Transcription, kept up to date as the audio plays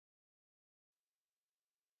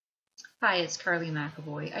Hi, it's Carly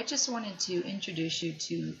McAvoy. I just wanted to introduce you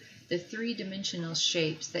to the three-dimensional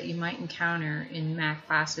shapes that you might encounter in math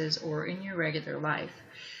classes or in your regular life.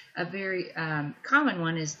 A very common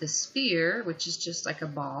one is the sphere, which is just like a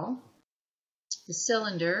ball. The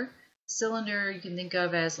cylinder you can think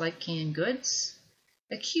of as like canned goods.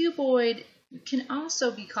 A cuboid can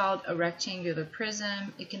also be called a rectangular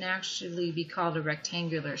prism. It can actually be called a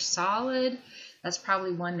rectangular solid. That's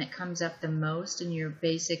probably one that comes up the most in your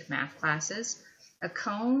basic math classes. A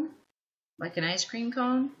cone, like an ice cream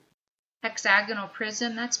cone. Hexagonal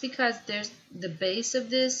prism, that's because the base of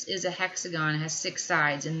this is a hexagon. It has 6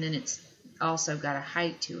 sides, and then it's also got a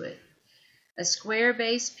height to it. A square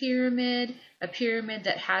base pyramid, a pyramid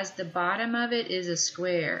that has the bottom of it is a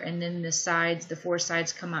square, and then the sides, the 4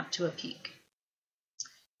 sides come up to a peak.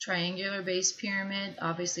 Triangular base pyramid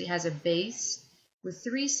obviously has a base with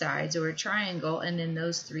 3 sides, or a triangle, and then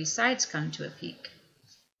those 3 sides come to a peak.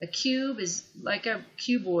 A cube is like a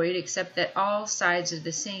cuboid, except that all sides are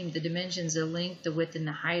the same. The dimensions, the length, the width, and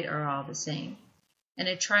the height are all the same. And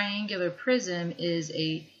a triangular prism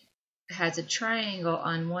has a triangle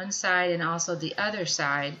on one side and also the other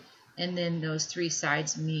side, and then those 3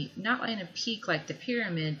 sides meet, not in a peak like the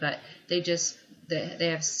pyramid, but they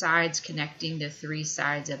have sides connecting the 3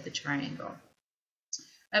 sides of the triangle.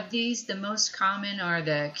 Of these, the most common are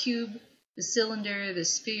the cube, the cylinder, the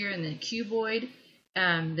sphere, and the cuboid.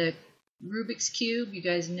 The Rubik's Cube, you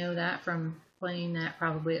guys know that from playing that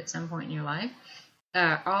probably at some point in your life.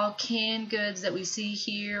 All canned goods that we see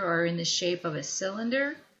here are in the shape of a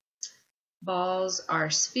cylinder. Balls are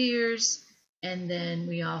spheres, and then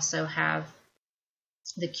we also have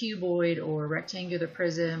the cuboid or rectangular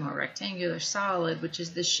prism or rectangular solid, which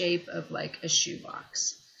is the shape of like a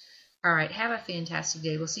shoebox. All right, have a fantastic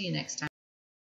day. We'll see you next time.